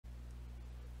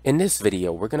In this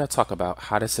video, we're going to talk about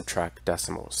how to subtract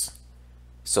decimals.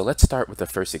 So let's start with the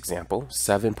first example,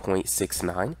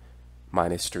 7.69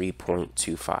 minus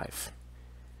 3.25.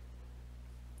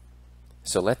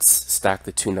 So let's stack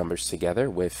the two numbers together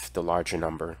with the larger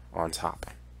number on top.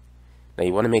 Now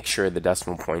you want to make sure the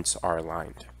decimal points are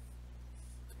aligned.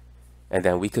 And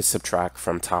then we could subtract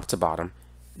from top to bottom.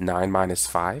 9 minus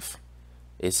 5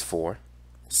 is 4.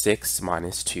 6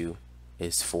 minus 2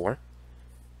 is 4.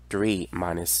 7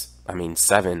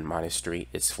 minus 3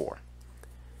 is 4.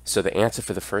 So the answer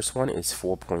for the first one is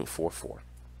 4.44.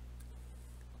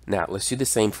 Now let's do the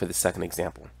same for the second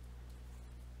example.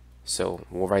 So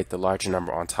we'll write the larger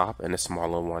number on top and the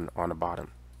smaller one on the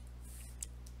bottom.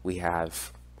 We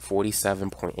have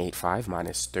 47.85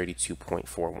 minus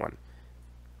 32.41.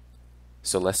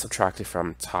 So let's subtract it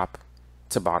from top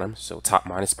to bottom. So top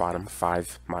minus bottom,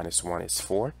 5 minus 1 is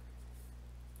 4.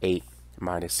 8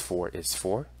 minus 4 is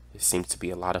 4. There seems to be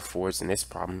a lot of 4s in this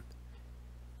problem.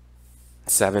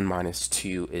 7 minus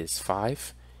 2 is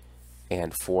 5.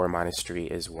 And 4 minus 3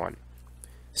 is 1.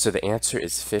 So the answer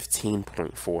is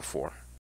 15.44.